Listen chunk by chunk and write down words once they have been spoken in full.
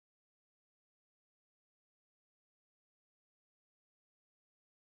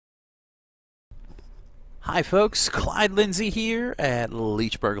Hi folks, Clyde Lindsay here at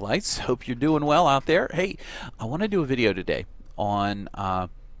Xlights. Hope you're doing well out there. Hey, I want to do a video today on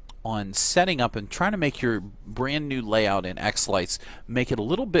setting up and trying to make your brand new layout in Xlights, make it a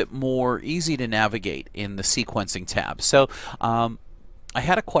little bit more easy to navigate in the sequencing tab. So I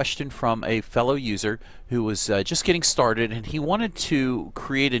had a question from a fellow user who was just getting started, and he wanted to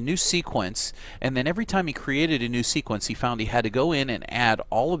create a new sequence, and then every time he created a new sequence he found he had to go in and add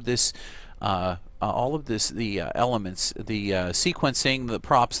all of this the elements, the sequencing, the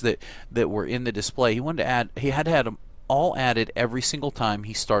props that were in the display. He had to have them all added every single time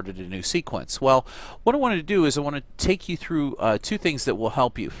he started a new sequence. Well, what I wanted to do is I want to take you through two things that will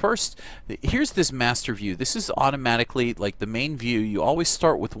help you. First, here's this master view. This is automatically like the main view. You always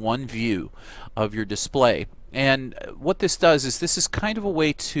start with one view of your display. And what this does is this is kind of a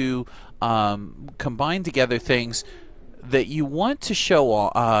way to combine together things that you want to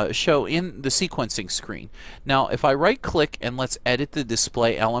show in the sequencing screen. Now, if I right click and let's edit the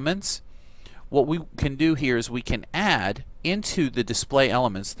display elements, what we can do here is we can add into the display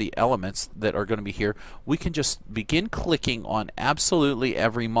elements, the elements that are going to be here, we can just begin clicking on absolutely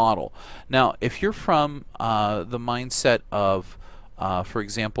every model. Now, if you're from the mindset of, for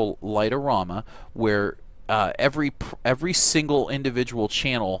example, Lightorama, where every single individual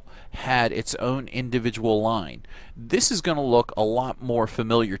channel had its own individual line, this is going to look a lot more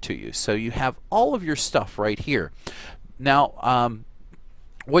familiar to you. So you have all of your stuff right here. Now,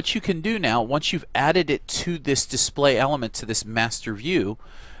 what you can do now, once you've added it to this display element, to this master view,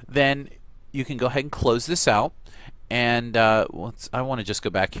 then you can go ahead and close this out. And I want to just go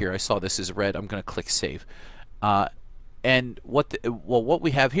back here. I saw this is red. I'm going to click Save. And what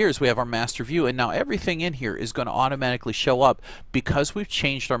we have here is we have our master view, and now everything in here is going to automatically show up because we've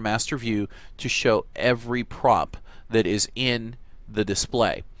changed our master view to show every prop that is in the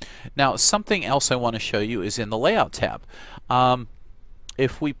display. Now, something else I want to show you is in the Layout tab.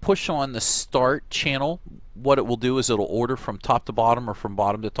 If we push on the Start channel, what it will do is it'll order from top to bottom or from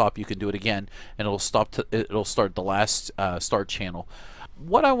bottom to top. You can do it again, and it'll start the last Start channel.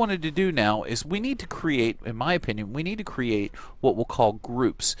 What I wanted to do now is we need to create, in my opinion, we need to create what we'll call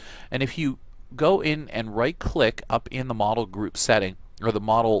groups. And if you go in and right click up in the model group setting, or the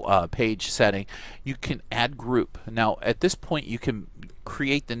model page setting, you can add group. Now at this point you can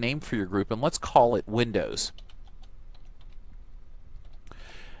create the name for your group, and let's call it Windows.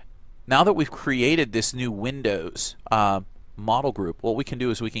 Now that we've created this new Windows model group, what we can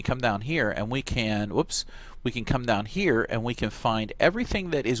do is we can come down here and we can come down here and we can find everything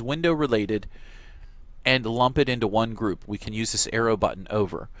that is window related and lump it into one group. We can use this arrow button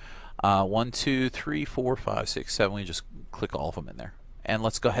over. 1, 2, 3, 4, 5, 6, 7. We just click all of them in there. And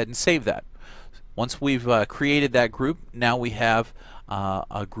let's go ahead and save that. Once we've created that group, now we have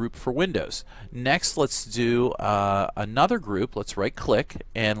a group for Windows. Next, let's do another group. Let's right click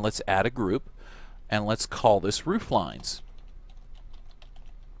and let's add a group, and let's call this Roof Lines.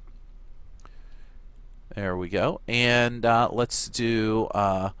 There we go. And let's do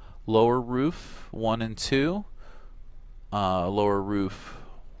lower roof 1 and 2, lower roof,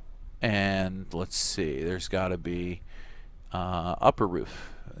 and let's see, there's got to be upper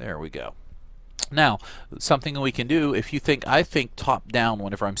roof. There we go. Now, something that we can do, if you think, I think top down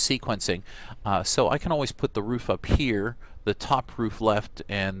whenever I'm sequencing, so I can always put the roof up here, the top roof left,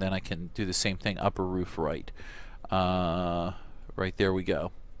 and then I can do the same thing, upper roof right. Right there we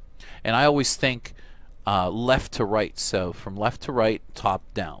go. And I always think left to right, so from left to right, top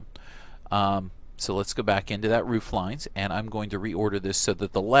down. So let's go back into that roof lines, and I'm going to reorder this so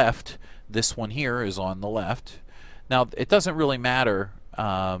that the left, this one here, is on the left. Now, it doesn't really matter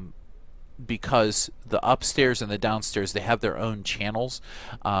because the upstairs and the downstairs, they have their own channels.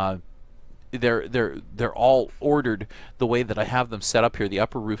 They're all ordered the way that I have them set up here. The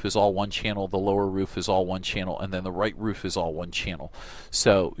upper roof is all one channel, the lower roof is all one channel, and then the right roof is all one channel.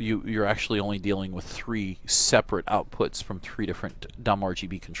 So you're actually only dealing with 3 separate outputs from 3 different dumb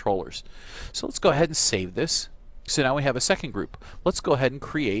RGB controllers. So let's go ahead and save this. So now we have a second group. Let's go ahead and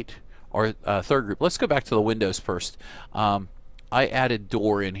create our third group. Let's go back to the Windows first. I added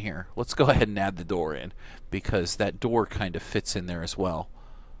door in here. Let's go ahead and add the door in because that door kind of fits in there as well.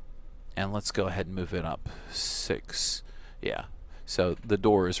 And let's go ahead and move it up 6. Yeah, so the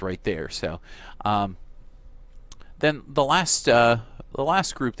door is right there. So then the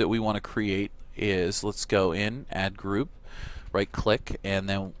last group that we want to create is, let's go in, add group, right click, and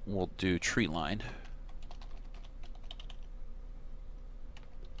then we'll do tree line.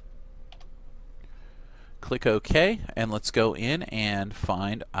 Click OK, and let's go in and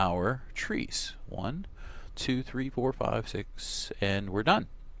find our trees. 1, 2, 3, 4, 5, 6, and we're done.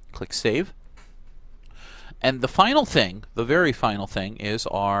 Click Save. And the final thing, the very final thing, is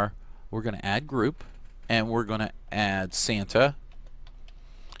we're going to add group, and we're going to add Santa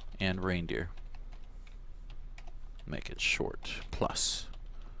and reindeer. Make it short, plus.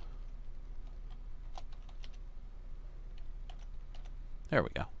 There we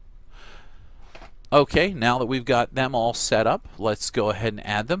go. Okay, now that we've got them all set up, let's go ahead and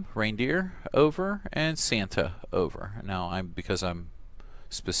add them. Reindeer over and Santa over. Now, because I'm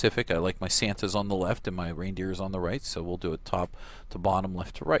specific, I like my Santas on the left and my reindeers on the right, so we'll do it top to bottom,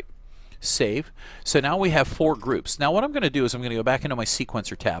 left to right. Save. So now we have 4 groups. Now what I'm going to do is I'm going to go back into my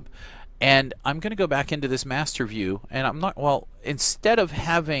sequencer tab, and I'm going to go back into this master view, and instead of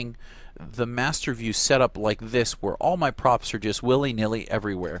having the master view set up like this where all my props are just willy-nilly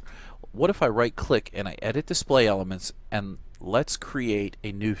everywhere, what if I right click and I edit display elements, and let's create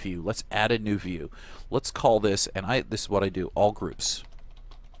a new view. Let's add a new view. Let's call this, and this is what I do, all groups.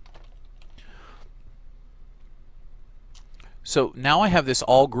 So now I have this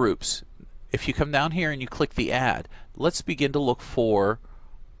all groups. If you come down here and you click the add, let's begin to look for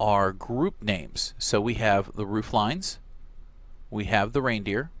our group names. So we have the roof lines, we have the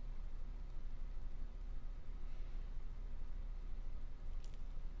reindeer,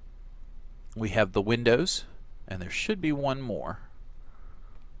 we have the windows, and there should be one more.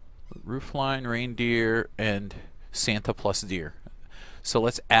 Roofline, reindeer, and Santa plus deer. So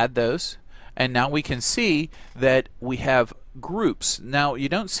let's add those, and now we can see that we have groups. Now you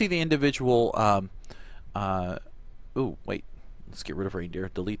don't see the individual ooh, wait, let's get rid of reindeer,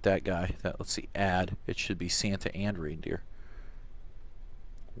 delete that guy. Let's see, add, it should be Santa and reindeer.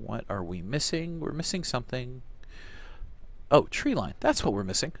 What are we missing? We're missing something. Oh, tree line. That's what we're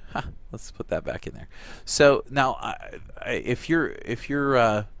missing. Huh, let's put that back in there. So now, if you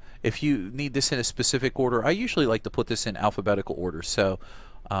need this in a specific order, I usually like to put this in alphabetical order. So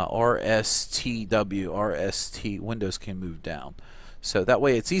RSTW, RST, Windows can move down. So that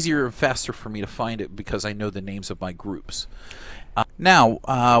way it's easier and faster for me to find it because I know the names of my groups. Now,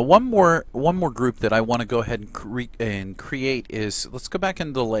 one more group that I want to go ahead and create is, let's go back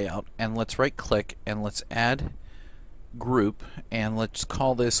into the layout and let's right click and let's add group, and let's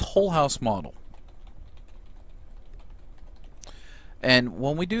call this whole house model. And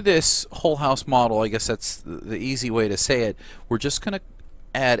when we do this whole house model, I guess that's the easy way to say it, we're just going to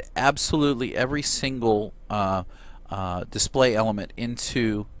add absolutely every single display element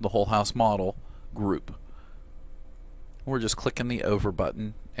into the whole house model group. We're just clicking the over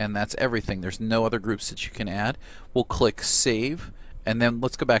button, and that's everything. There's no other groups that you can add. We'll click save, and then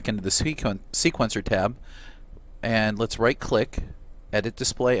let's go back into the sequencer tab, and let's right click, edit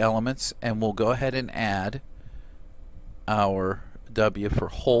display elements, and we'll go ahead and add our W for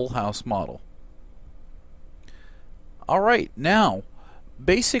whole house model. Alright, now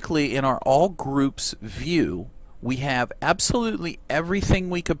basically in our all groups view we have absolutely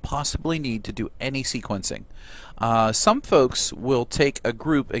everything we could possibly need to do any sequencing. Some folks will take a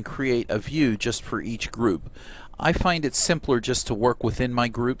group and create a view just for each group. I find it simpler just to work within my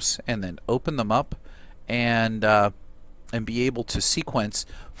groups and then open them up and be able to sequence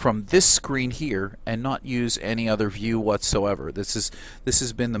from this screen here and not use any other view whatsoever. This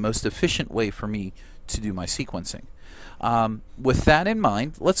has been the most efficient way for me to do my sequencing. With that in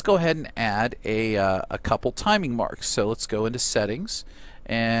mind, let's go ahead and add a couple timing marks. So let's go into settings,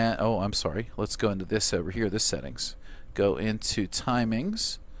 and let's go into this over here, this settings. Go into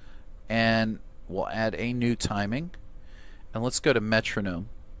timings, and we'll add a new timing, and let's go to metronome.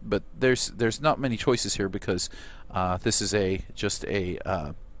 But there's not many choices here because this is just a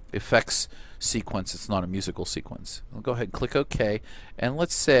effects sequence. It's not a musical sequence. I'll go ahead and click OK, and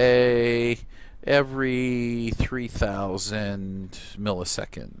let's say every 3,000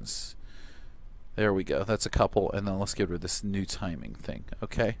 milliseconds. There we go. That's a couple, and then let's get rid of this new timing thing.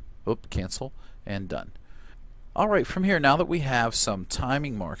 Okay. Oop, cancel, and done. Alright, from here, now that we have some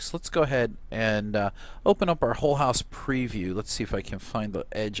timing marks, let's go ahead and open up our whole house preview. Let's see if I can find the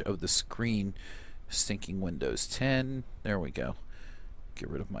edge of the screen. Stinking Windows 10. There we go. Get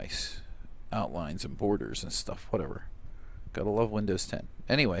rid of my outlines and borders and stuff, whatever. Gotta love Windows 10.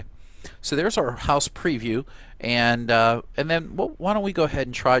 Anyway, so there's our house preview, and then why don't we go ahead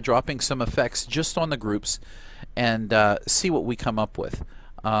and try dropping some effects just on the groups and see what we come up with.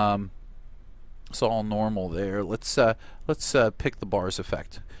 It's all normal there. Let's pick the bars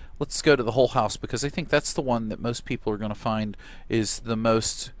effect. Let's go to the whole house because I think that's the one that most people are going to find is the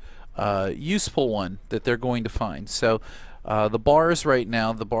most useful one that they're going to find. So the bars right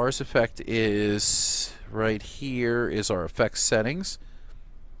now, the bars effect is right here is our effects settings,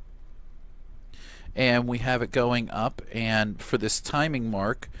 and we have it going up, and for this timing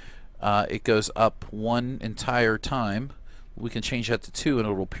mark it goes up one entire time. We can change that to 2 and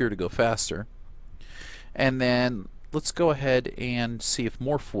it'll appear to go faster. And then let's go ahead and see if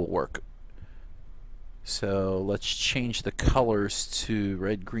morph will work. So let's change the colors to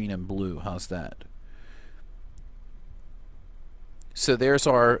red, green, and blue. How's that? So there's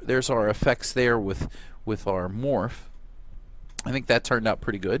our effects there with our morph. I think that turned out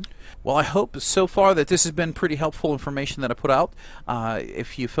pretty good. Well, I hope so far that this has been pretty helpful information that I put out.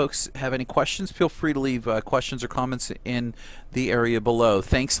 If you folks have any questions, feel free to leave questions or comments in the area below.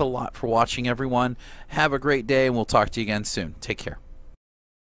 Thanks a lot for watching, everyone. Have a great day, and we'll talk to you again soon. Take care.